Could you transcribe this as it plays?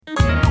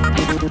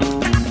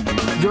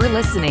You're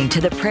listening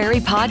to the Prairie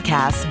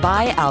Podcast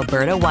by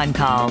Alberta One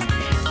Call.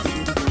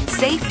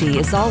 Safety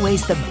is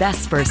always the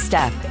best first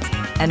step,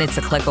 and it's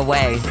a click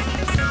away.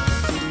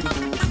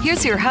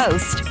 Here's your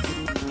host,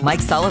 Mike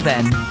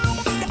Sullivan.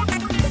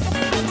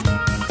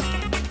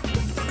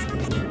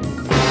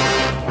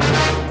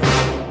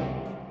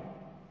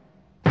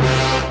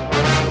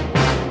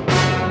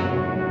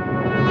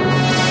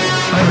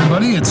 Hi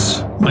everybody,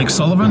 it's Mike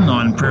Sullivan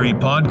on Prairie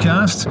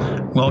Podcast.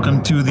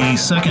 Welcome to the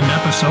second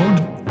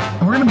episode.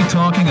 We're going to be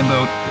talking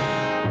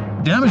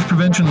about damage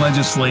prevention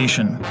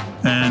legislation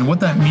and what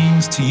that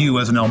means to you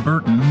as an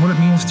Albertan and what it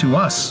means to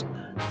us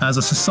as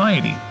a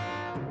society.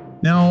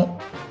 Now,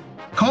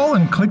 call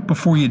and click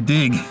before you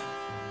dig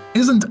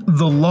isn't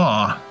the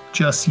law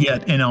just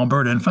yet in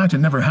Alberta. In fact, it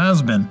never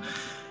has been.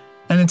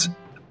 And it's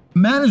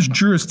managed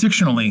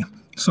jurisdictionally.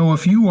 So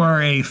if you are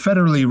a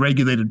federally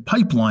regulated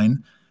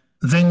pipeline,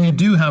 then you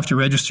do have to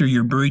register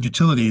your buried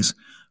utilities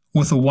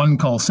with a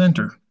one-call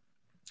center.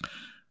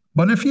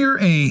 But if you're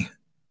a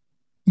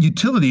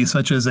utility,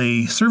 such as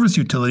a service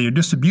utility or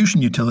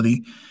distribution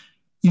utility,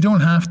 you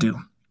don't have to.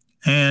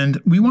 And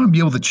we want to be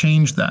able to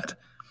change that.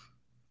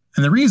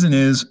 And the reason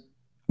is,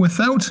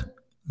 without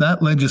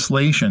that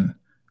legislation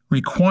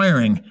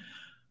requiring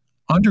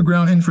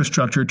underground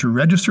infrastructure to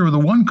register with a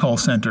one-call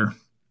center,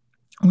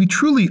 we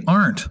truly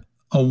aren't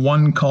a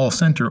one-call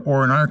center,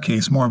 or in our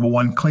case, more of a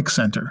one-click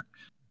center.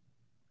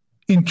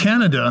 In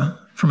Canada,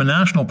 from a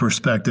national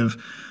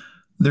perspective,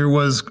 there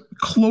was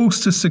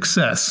close to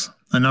success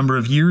a number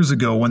of years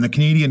ago when the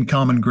Canadian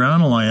Common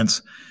Ground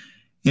Alliance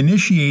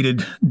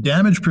initiated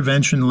damage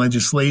prevention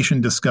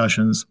legislation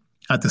discussions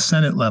at the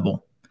Senate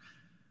level.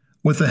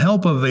 With the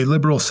help of a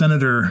Liberal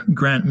Senator,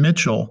 Grant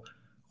Mitchell,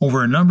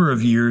 over a number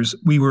of years,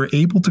 we were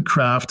able to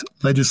craft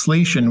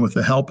legislation with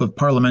the help of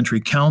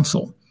Parliamentary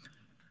Council.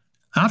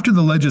 After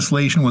the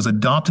legislation was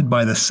adopted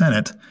by the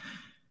Senate,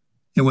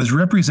 it was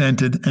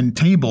represented and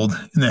tabled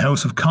in the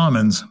House of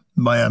Commons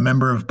by a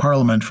member of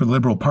Parliament for the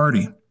Liberal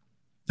Party.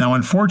 Now,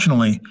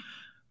 unfortunately,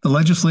 the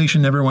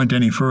legislation never went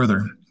any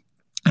further.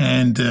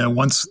 And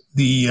once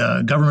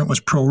the government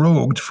was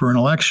prorogued for an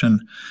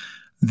election,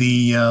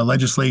 the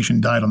legislation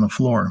died on the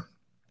floor.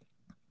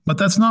 But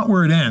that's not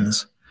where it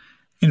ends.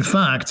 In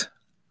fact,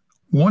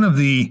 one of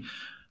the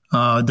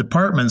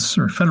departments,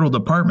 or federal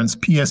departments,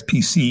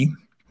 PSPC,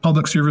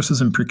 Public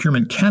Services and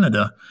Procurement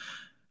Canada,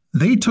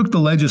 they took the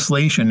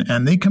legislation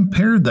and they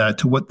compared that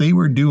to what they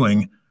were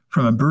doing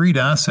from a buried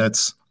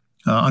assets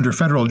under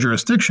federal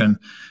jurisdiction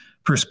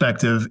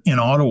perspective in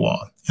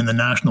Ottawa, in the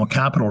National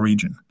Capital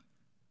Region.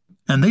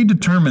 And they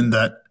determined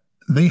that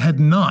they had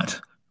not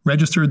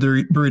registered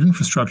their buried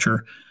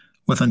infrastructure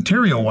with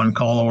Ontario One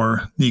Call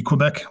or the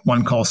Quebec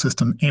One Call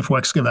system, Info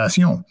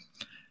Excavation.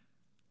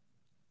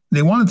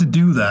 They wanted to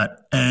do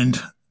that,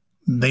 and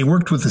they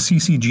worked with the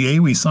CCGA.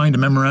 We signed a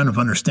memorandum of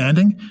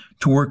understanding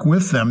to work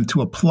with them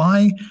to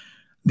apply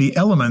the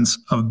elements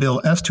of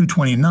Bill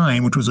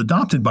S-229, which was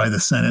adopted by the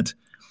Senate,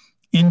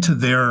 into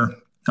their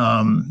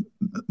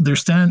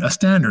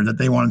standard that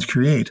they wanted to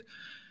create.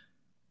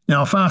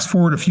 Now, fast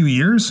forward a few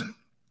years,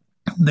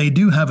 they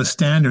do have a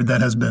standard that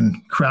has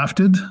been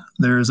crafted.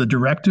 There is a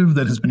directive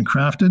that has been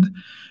crafted,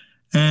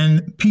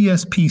 and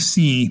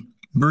PSPC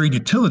buried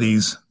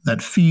utilities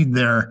that feed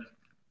their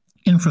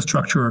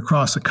infrastructure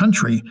across the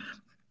country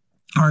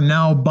are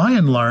now, by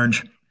and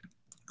large,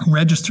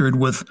 registered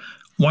with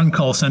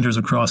one-call centers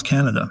across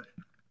Canada.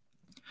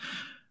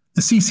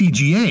 The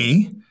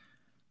CCGA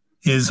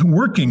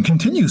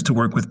continues to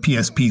work with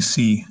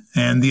PSPC,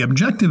 and the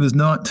objective is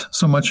not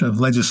so much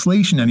of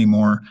legislation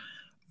anymore,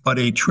 but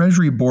a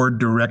Treasury Board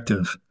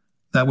directive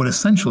that would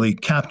essentially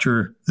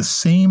capture the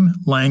same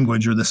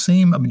language or the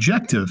same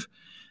objective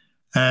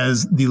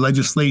as the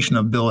legislation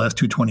of Bill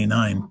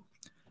S-229.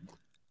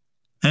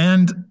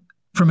 And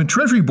from a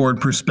Treasury Board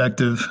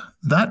perspective,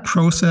 that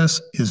process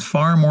is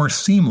far more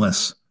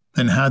seamless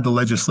than had the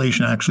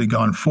legislation actually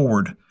gone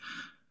forward.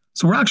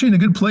 So we're actually in a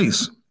good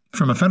place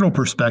from a federal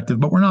perspective,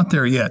 but we're not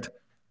there yet.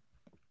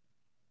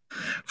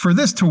 For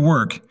this to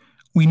work,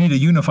 we need a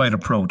unified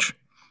approach.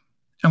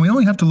 And we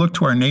only have to look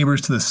to our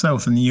neighbors to the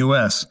south in the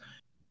U.S.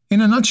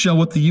 In a nutshell,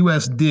 what the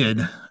U.S.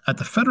 did at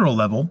the federal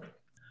level,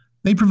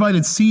 they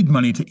provided seed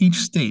money to each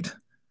state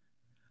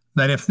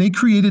that if they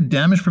created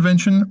damage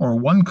prevention or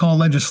one-call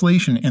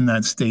legislation in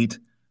that state,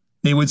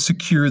 they would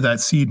secure that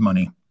seed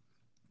money.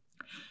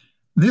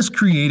 This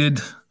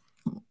created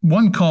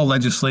one-call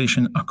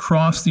legislation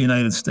across the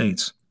United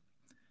States.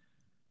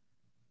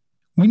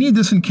 We need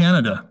this in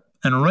Canada,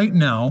 and right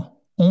now,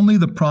 only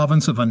the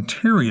province of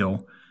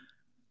Ontario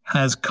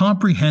has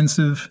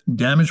comprehensive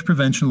damage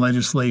prevention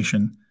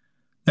legislation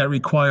that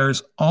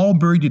requires all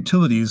buried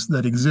utilities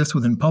that exist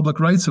within public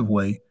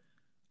rights-of-way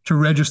to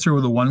register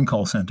with a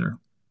one-call center.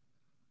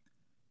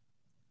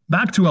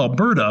 Back to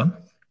Alberta,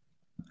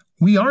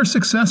 we are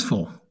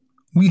successful.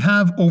 We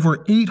have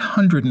over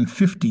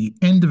 850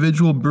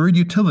 individual buried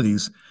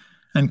utilities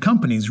and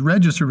companies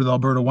registered with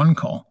Alberta One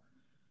Call.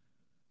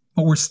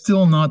 But we're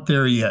still not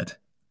there yet.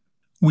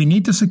 We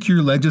need to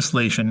secure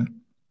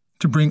legislation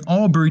to bring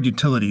all buried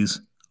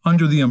utilities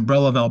under the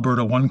umbrella of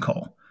Alberta One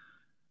Call,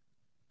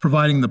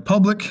 providing the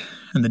public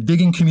and the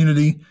digging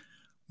community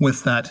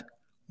with that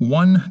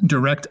one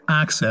direct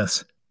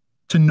access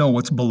to know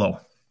what's below.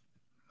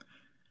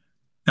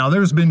 Now,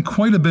 there's been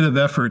quite a bit of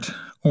effort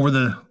over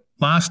the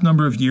last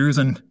number of years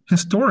and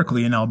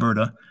historically in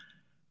Alberta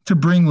to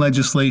bring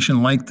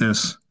legislation like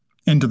this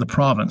into the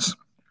province.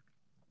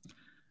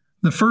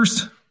 The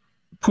first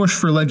push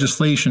for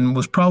legislation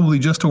was probably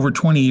just over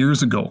 20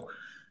 years ago,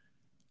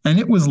 and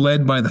it was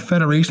led by the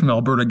Federation of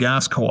Alberta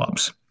Gas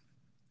Co-ops.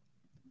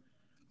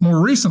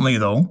 More recently,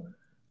 though,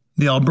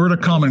 the Alberta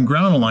Common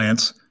Ground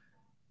Alliance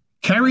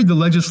carried the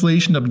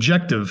legislation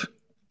objective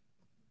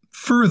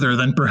further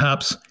than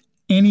perhaps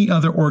any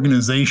other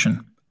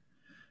organization,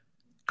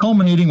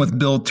 culminating with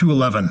Bill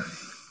 211,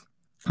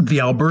 the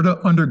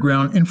Alberta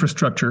Underground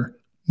Infrastructure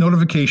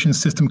Notification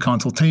System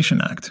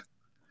Consultation Act.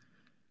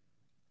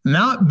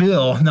 That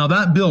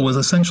bill was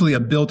essentially a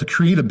bill to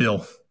create a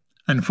bill,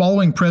 and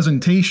following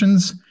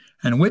presentations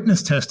and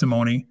witness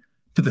testimony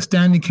to the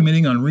Standing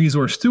Committee on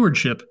Resource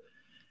Stewardship,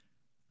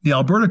 the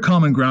Alberta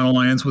Common Ground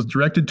Alliance was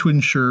directed to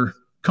ensure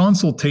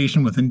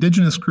consultation with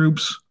Indigenous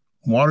groups,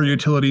 water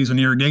utilities, and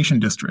irrigation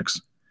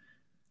districts.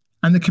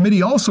 And the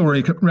committee also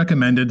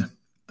recommended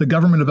the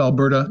Government of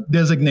Alberta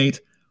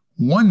designate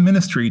one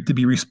ministry to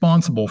be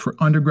responsible for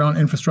underground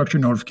infrastructure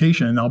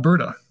notification in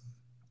Alberta.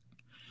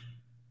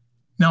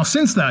 Now,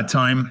 since that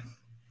time,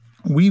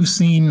 we've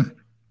seen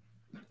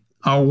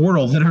our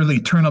world literally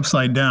turn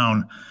upside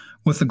down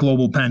with the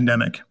global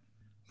pandemic.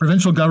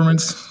 Provincial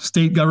governments,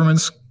 state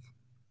governments,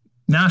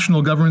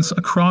 national governments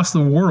across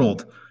the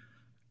world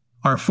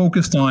are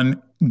focused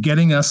on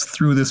getting us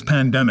through this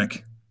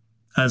pandemic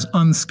as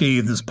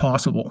unscathed as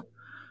possible.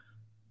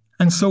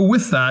 And so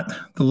with that,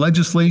 the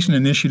legislation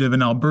initiative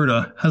in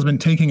Alberta has been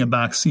taking a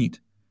back seat.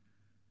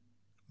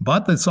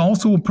 But that's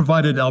also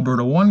provided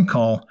Alberta One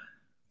Call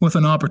with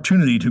an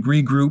opportunity to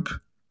regroup,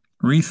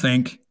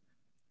 rethink,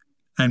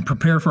 and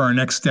prepare for our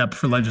next step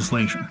for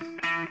legislation.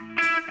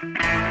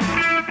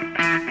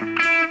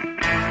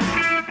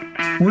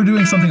 We're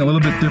doing something a little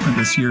bit different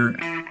this year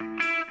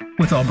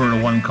with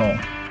Alberta One Call.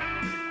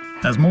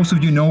 As most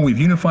of you know, we've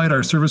unified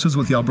our services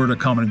with the Alberta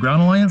Common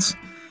Ground Alliance,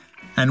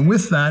 and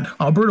with that,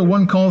 Alberta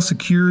One Call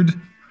secured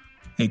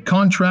a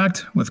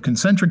contract with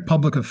Concentric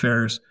Public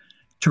Affairs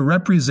to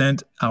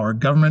represent our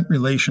government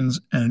relations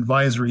and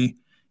advisory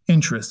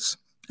interests.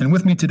 And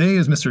with me today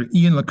is Mr.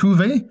 Ian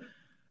Lecouve,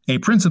 a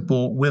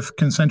principal with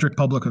Concentric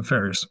Public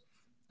Affairs.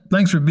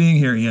 Thanks for being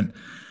here, Ian.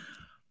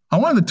 I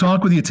wanted to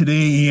talk with you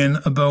today, Ian,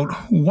 about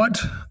what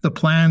the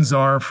plans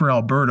are for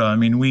Alberta. I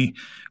mean,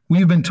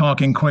 we've been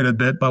talking quite a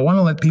bit, but I want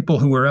to let people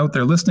who are out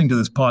there listening to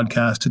this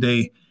podcast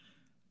today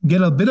get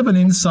a bit of an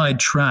inside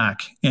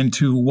track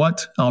into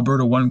what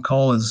Alberta One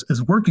Call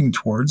is working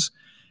towards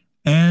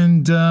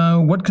and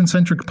what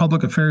Concentric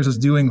Public Affairs is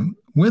doing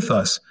with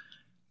us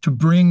to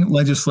bring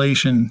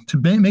legislation to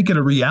make it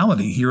a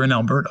reality here in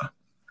Alberta.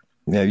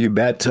 Yeah, you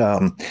bet.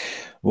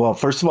 Well,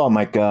 first of all,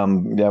 Mike,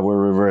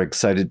 we're very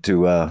excited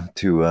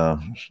to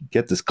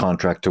get this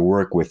contract to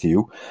work with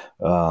you.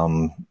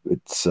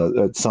 It's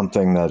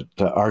something that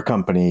our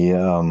company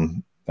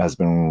has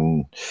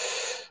been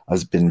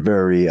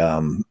very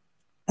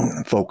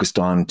focused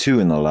on too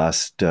in the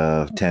last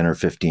 10 or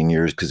 15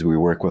 years, because we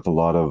work with a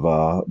lot of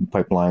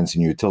pipelines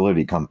and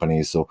utility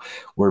companies. So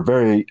we're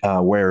very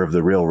aware of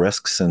the real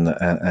risks and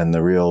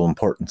the real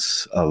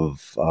importance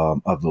of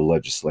the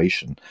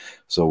legislation.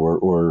 So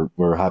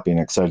we're happy and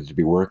excited to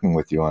be working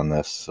with you on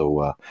this.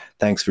 So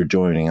thanks for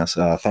joining us.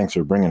 Thanks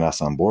for bringing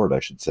us on board, I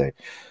should say.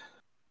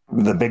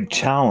 The big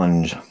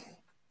challenge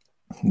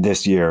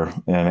this year,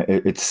 and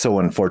it's so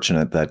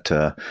unfortunate that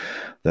the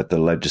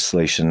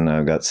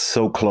legislation got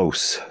so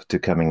close to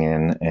coming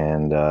in,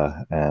 and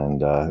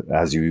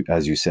as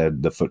you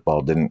said, the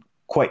football didn't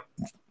quite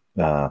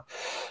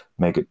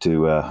make it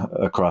to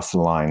across the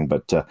line.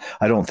 But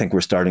I don't think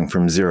we're starting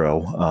from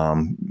zero.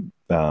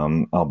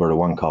 Alberta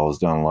One Call has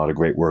done a lot of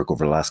great work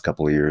over the last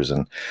couple of years,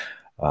 and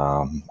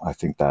I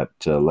think that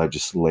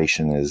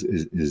legislation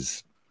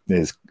is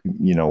it's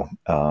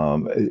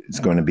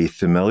going to be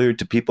familiar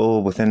to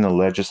people within the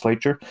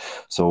legislature.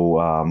 So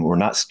we're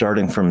not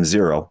starting from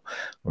zero.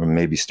 We're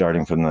maybe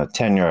starting from the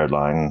 10-yard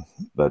line,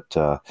 but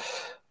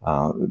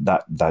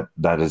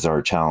that is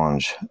our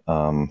challenge.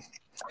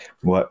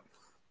 What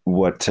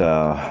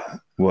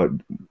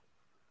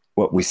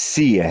we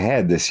see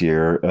ahead this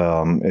year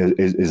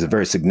is a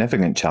very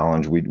significant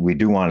challenge. We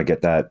do want to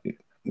get that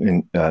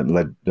in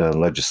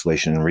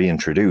legislation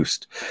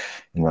reintroduced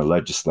in the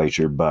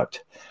legislature,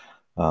 but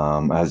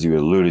as you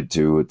alluded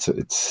to, it's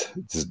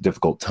a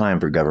difficult time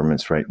for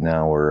governments right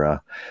now. We're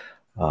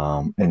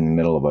in the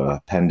middle of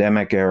a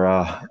pandemic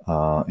era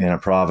in a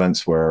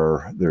province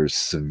where there's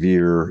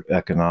severe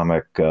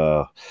economic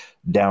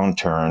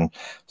downturn.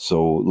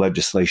 So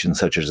legislation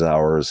such as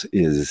ours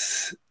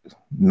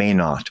may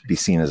not be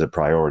seen as a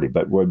priority,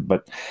 but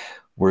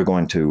we're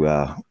going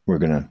to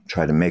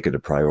try to make it a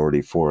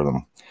priority for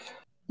them.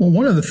 Well,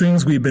 one of the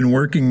things we've been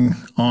working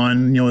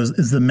on,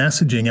 is the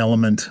messaging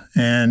element.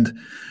 And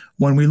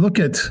when we look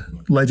at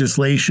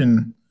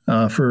legislation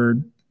for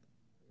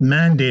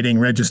mandating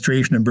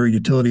registration of buried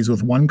utilities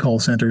with one call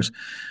centers,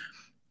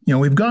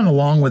 we've gone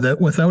along with it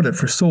without it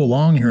for so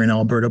long here in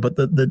Alberta, but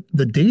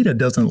the data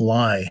doesn't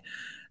lie.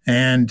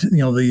 And,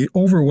 the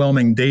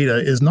overwhelming data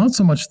is not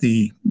so much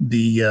the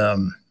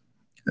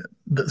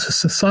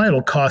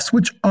societal costs,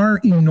 which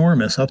are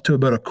enormous, up to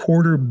about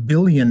 $250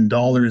 million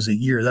a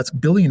year. That's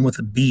billion with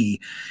a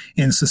B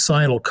in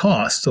societal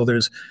costs. So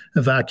there's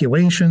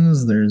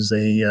evacuations, there's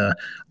a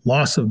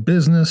loss of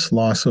business,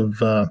 loss of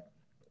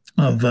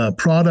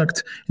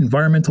product,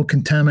 environmental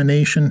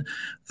contamination.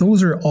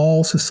 Those are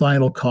all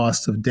societal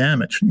costs of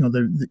damage.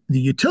 The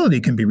utility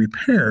can be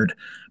repaired,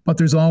 but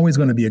there's always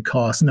going to be a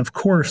cost. And of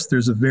course,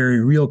 there's a very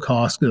real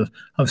cost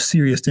of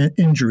serious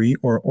injury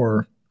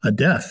or a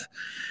death.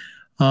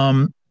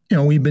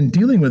 We've been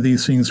dealing with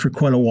these things for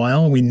quite a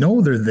while, and we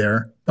know they're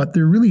there, but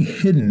they're really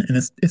hidden, and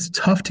it's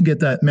tough to get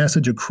that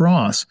message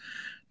across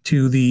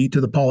to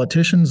the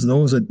politicians,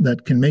 those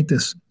that can make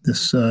this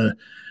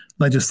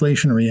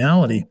legislation a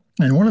reality.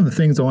 And one of the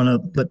things I want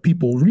to let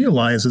people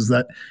realize is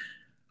that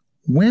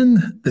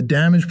when the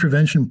damage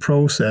prevention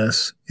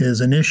process is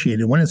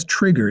initiated, when it's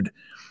triggered,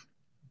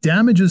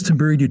 damages to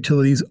buried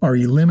utilities are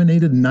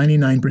eliminated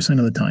 99%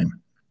 of the time.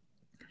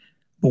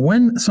 But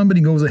when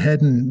somebody goes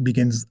ahead and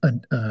begins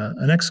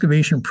an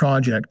excavation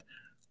project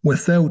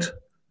without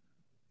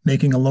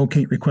making a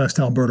locate request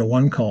to Alberta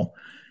One Call,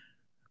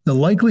 the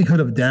likelihood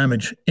of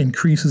damage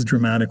increases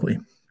dramatically.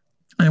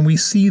 And we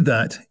see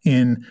that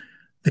in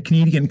the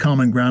Canadian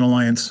Common Ground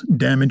Alliance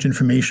Damage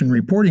Information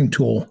Reporting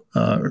Tool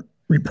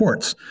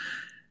reports.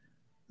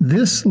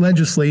 This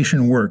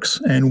legislation works,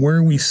 and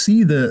where we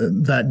see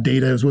that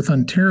data is with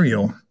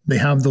Ontario. They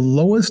have the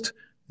lowest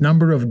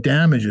number of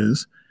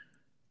damages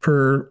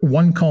per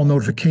one call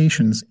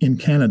notifications in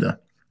Canada.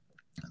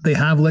 They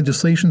have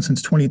legislation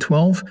since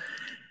 2012.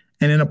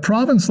 And in a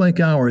province like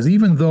ours,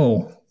 even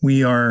though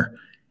we are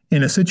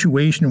in a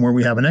situation where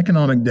we have an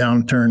economic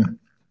downturn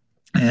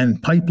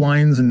and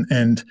pipelines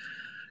and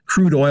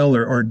crude oil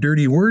are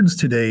dirty words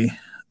today,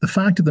 the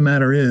fact of the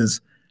matter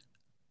is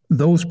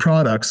those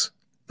products,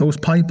 those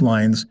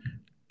pipelines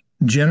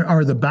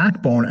are the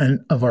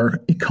backbone of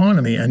our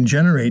economy and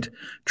generate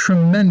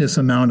tremendous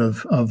amount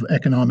of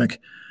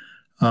economic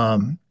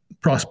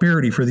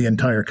prosperity for the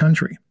entire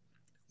country.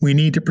 We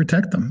need to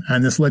protect them,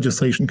 and this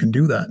legislation can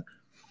do that.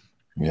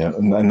 Yeah,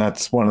 and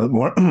that's one of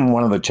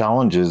the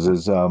challenges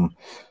is the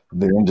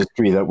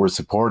industry that we're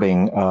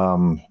supporting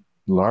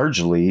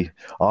largely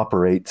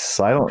operates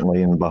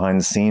silently and behind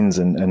the scenes,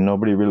 and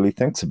nobody really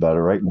thinks about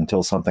it, right,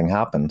 until something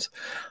happens.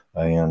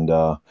 And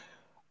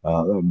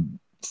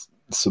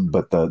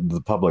but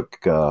the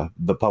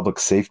public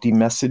safety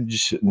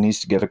message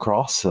needs to get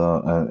across,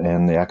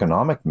 and the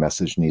economic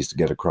message needs to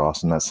get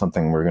across, and that's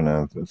something we're going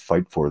to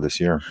fight for this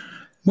year.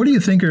 What do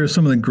you think are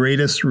some of the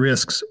greatest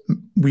risks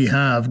we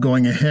have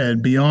going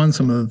ahead beyond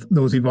some of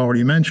those you've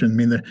already mentioned? I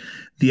mean,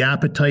 the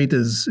appetite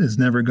is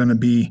never going to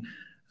be,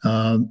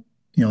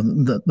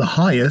 the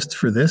highest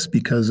for this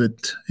because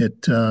it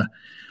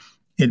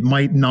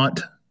might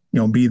not,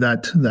 be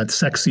that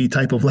sexy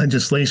type of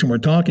legislation we're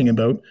talking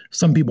about.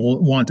 Some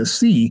people want to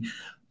see,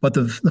 but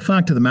the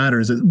fact of the matter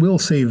is it will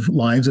save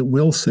lives. It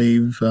will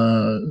save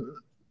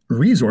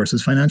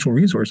resources, financial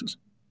resources.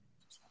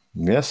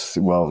 Yes.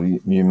 Well,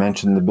 you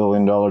mentioned the $1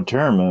 billion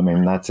term. I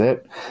mean, that's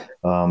it.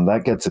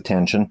 That gets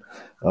attention.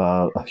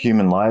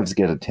 Human lives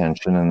get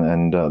attention.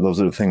 And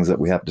those are the things that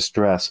we have to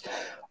stress.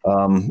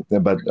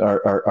 But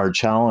our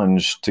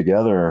challenge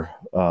together,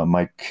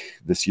 Mike,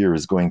 this year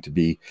is going to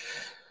be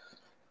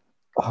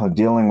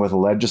dealing with a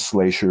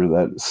legislature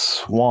that's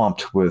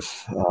swamped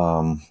with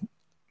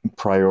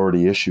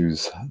priority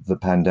issues, the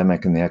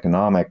pandemic and the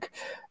economic.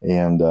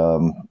 And,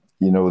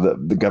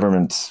 the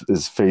government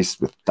is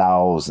faced with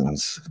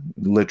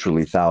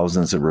literally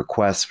thousands of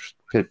requests,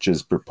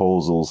 pitches,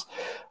 proposals,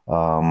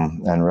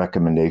 and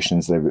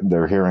recommendations.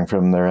 They're hearing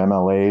from their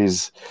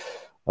MLAs.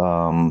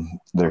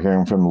 They're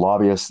hearing from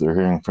lobbyists. They're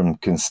hearing from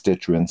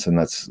constituents. And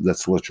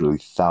that's literally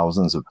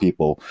thousands of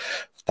people,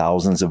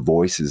 thousands of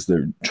voices.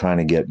 They're trying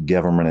to get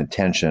government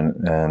attention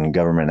and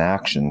government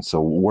action.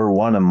 So we're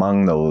one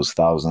among those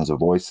thousands of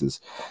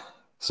voices.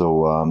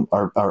 So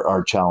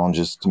our challenge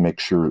is to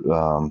make sure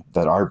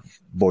that our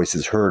voice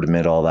is heard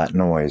amid all that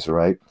noise,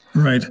 right?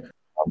 Right.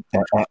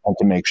 And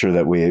to make sure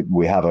that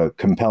we have a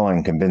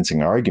compelling,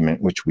 convincing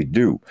argument, which we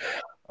do.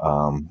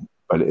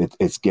 But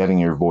it's getting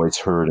your voice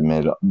heard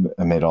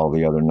amid all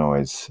the other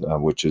noise,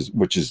 which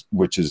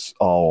is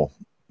all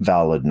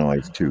valid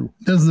noise too.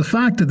 Does the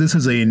fact that this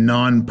is a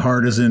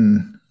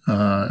nonpartisan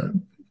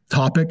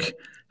topic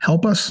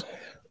help us?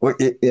 Well,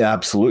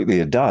 absolutely,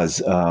 it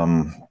does.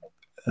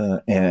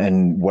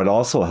 And what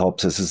also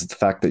helps us is the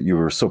fact that you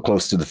were so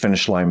close to the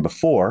finish line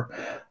before.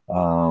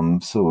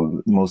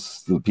 So many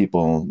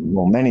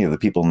of the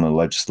people in the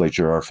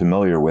legislature are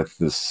familiar with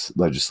this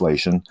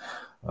legislation.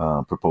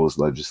 proposed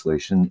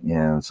legislation.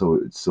 And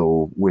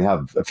so we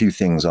have a few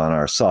things on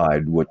our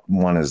side.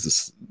 One is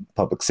this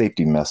public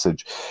safety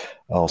message,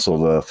 also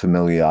the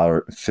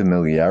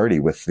familiarity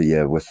with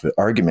the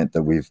argument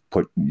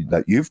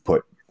that you've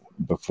put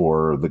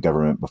before the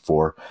government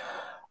before,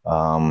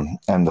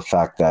 and the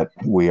fact that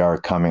we are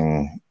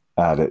coming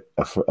at it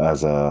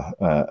as a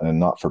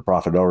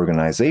not-for-profit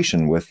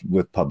organization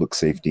with public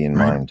safety in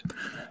mind.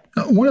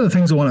 One of the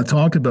things I want to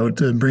talk about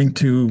to bring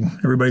to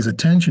everybody's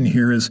attention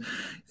here is,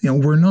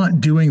 we're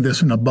not doing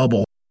this in a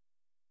bubble.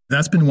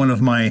 That's been one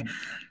of my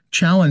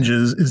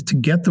challenges, is to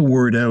get the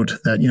word out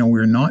that,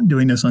 we're not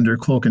doing this under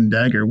cloak and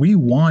dagger. We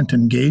want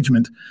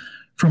engagement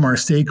from our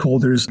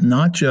stakeholders,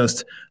 not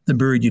just the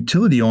buried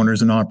utility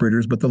owners and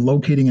operators, but the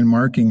locating and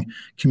marking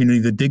community,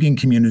 the digging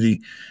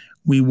community.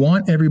 We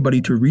want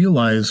everybody to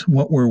realize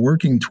what we're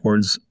working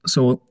towards.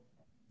 So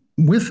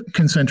with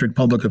Concentric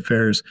Public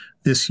Affairs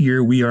this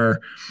year, we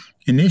are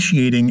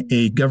initiating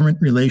a government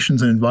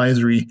relations and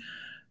advisory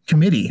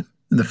committee.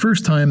 The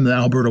first time the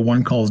Alberta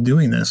One Call is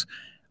doing this,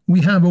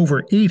 we have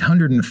over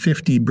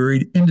 850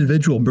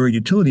 individual buried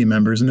utility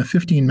members and a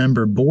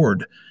 15-member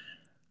board.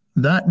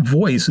 That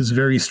voice is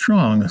very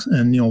strong.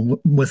 And,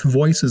 with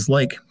voices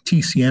like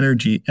TC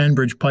Energy,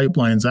 Enbridge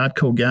Pipelines,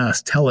 ATCO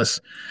Gas,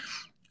 TELUS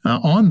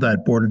on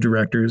that board of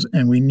directors,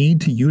 and we need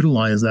to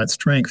utilize that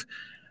strength.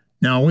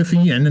 Now, with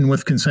Ian and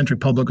with Concentric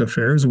Public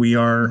Affairs, we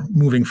are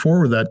moving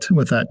forward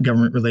with that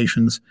government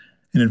relations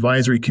and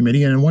advisory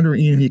committee. And I wonder,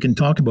 Ian, if you can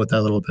talk about that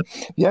a little bit.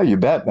 Yeah, you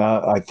bet.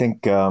 I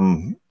think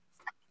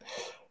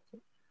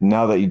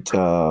now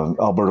that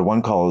Alberta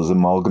One Call has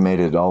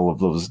amalgamated all of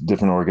those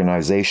different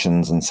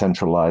organizations and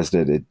centralized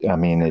it, it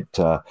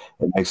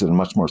makes it a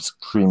much more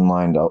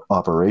streamlined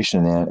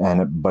operation.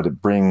 But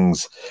it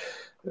brings,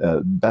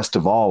 best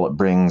of all, it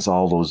brings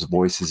all those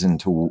voices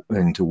into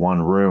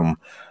one room.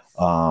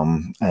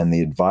 And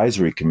the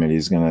advisory committee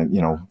is going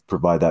to,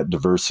 provide that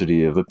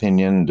diversity of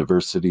opinion,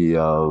 diversity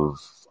of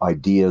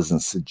ideas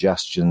and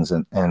suggestions,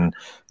 and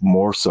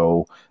more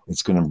so,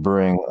 it's going to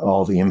bring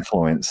all the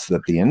influence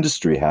that the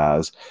industry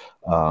has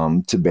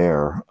to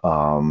bear.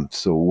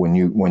 So when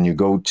you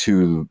go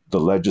to the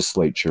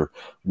legislature,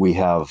 we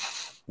have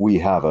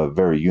a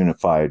very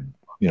unified,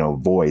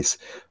 voice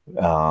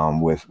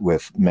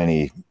with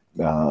many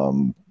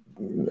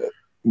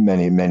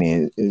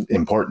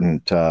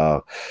important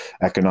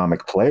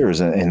economic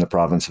players in the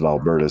province of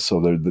Alberta. So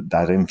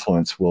that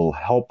influence will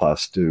help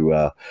us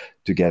to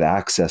get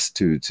access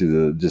to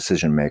the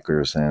decision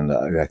makers. And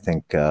I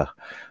think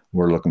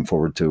we're looking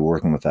forward to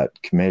working with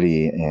that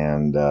committee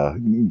and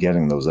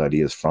getting those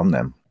ideas from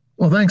them.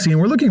 Well, thanks, Ian.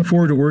 We're looking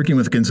forward to working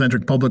with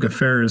Concentric Public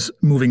Affairs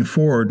moving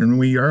forward, and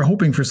we are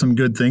hoping for some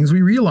good things.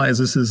 We realize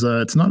this is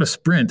it's not a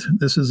sprint.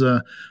 This is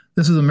a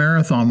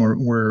marathon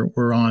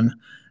we're on.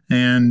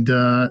 And,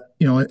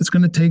 it's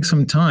going to take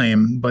some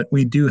time, but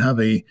we do have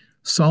a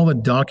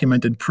solid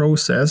documented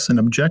process and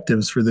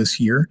objectives for this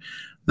year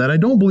that I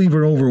don't believe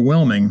are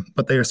overwhelming,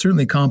 but they are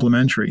certainly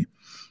complementary.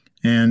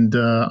 And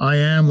I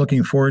am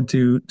looking forward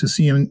to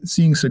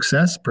seeing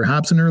success,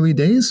 perhaps in early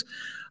days.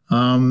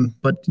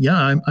 But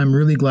yeah, I'm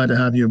really glad to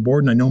have you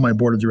aboard, and I know my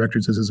board of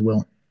directors is as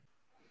well.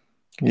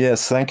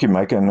 Yes, thank you,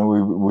 Mike, and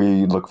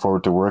we look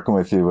forward to working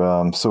with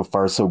you. So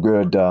far, so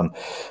good.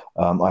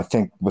 I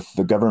think with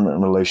the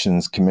Government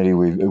Relations Committee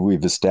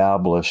we've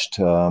established,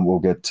 we'll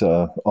get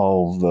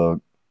all the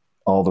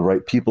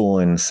right people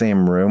in the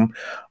same room,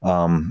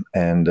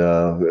 and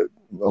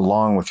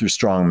along with your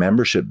strong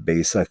membership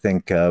base, I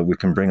think we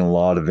can bring a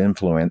lot of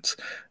influence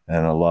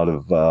and a lot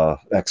of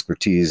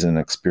expertise and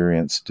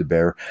experience to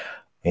bear,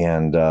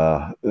 and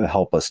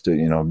help us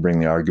to bring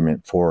the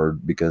argument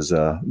forward, because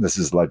this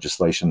is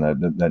legislation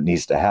that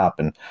needs to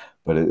happen.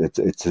 But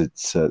it's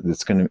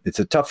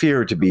a tough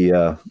year to be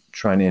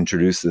trying to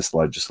reintroduce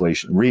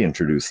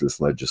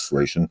this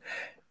legislation.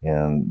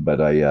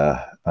 But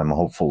I'm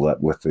hopeful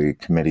that with the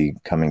committee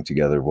coming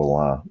together,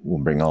 we'll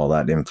bring all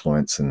that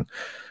influence and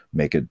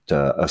make it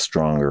a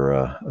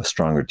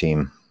stronger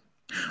team.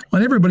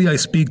 Well, everybody I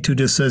speak to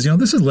just says,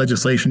 this is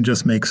legislation,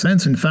 just makes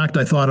sense. In fact,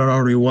 I thought it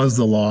already was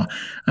the law,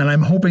 and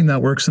I'm hoping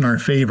that works in our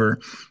favor.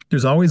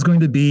 There's always going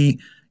to be,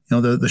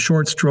 the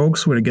short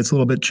strokes where it gets a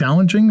little bit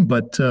challenging,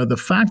 but the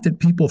fact that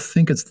people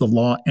think it's the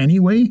law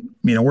anyway,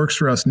 it works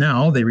for us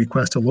now. They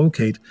request to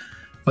locate,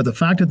 but the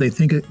fact that they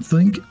think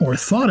or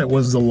thought it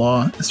was the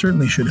law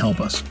certainly should help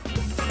us.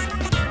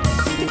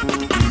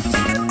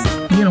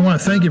 Again, I want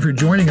to thank you for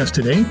joining us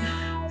today.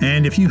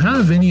 And if you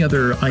have any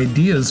other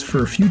ideas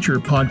for future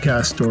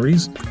podcast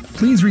stories,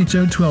 please reach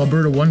out to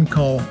Alberta One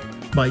Call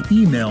by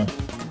email.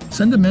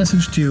 Send a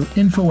message to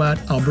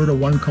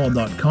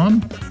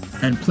info@albertaonecall.com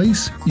and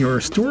place your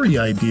story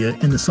idea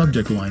in the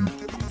subject line.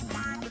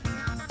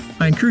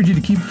 I encourage you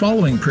to keep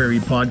following Prairie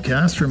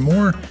Podcast for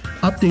more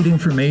updated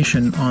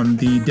information on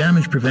the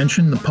damage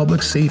prevention, the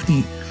public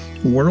safety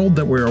world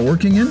that we are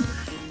working in,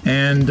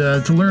 and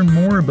to learn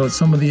more about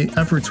some of the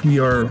efforts we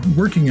are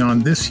working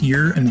on this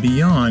year and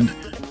beyond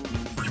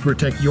to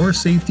protect your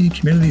safety,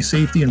 community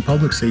safety, and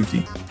public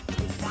safety.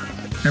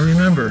 And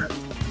remember,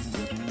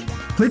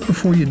 click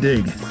before you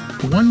dig.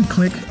 One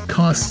click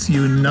costs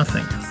you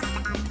nothing.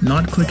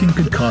 Not clicking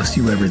could cost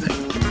you everything.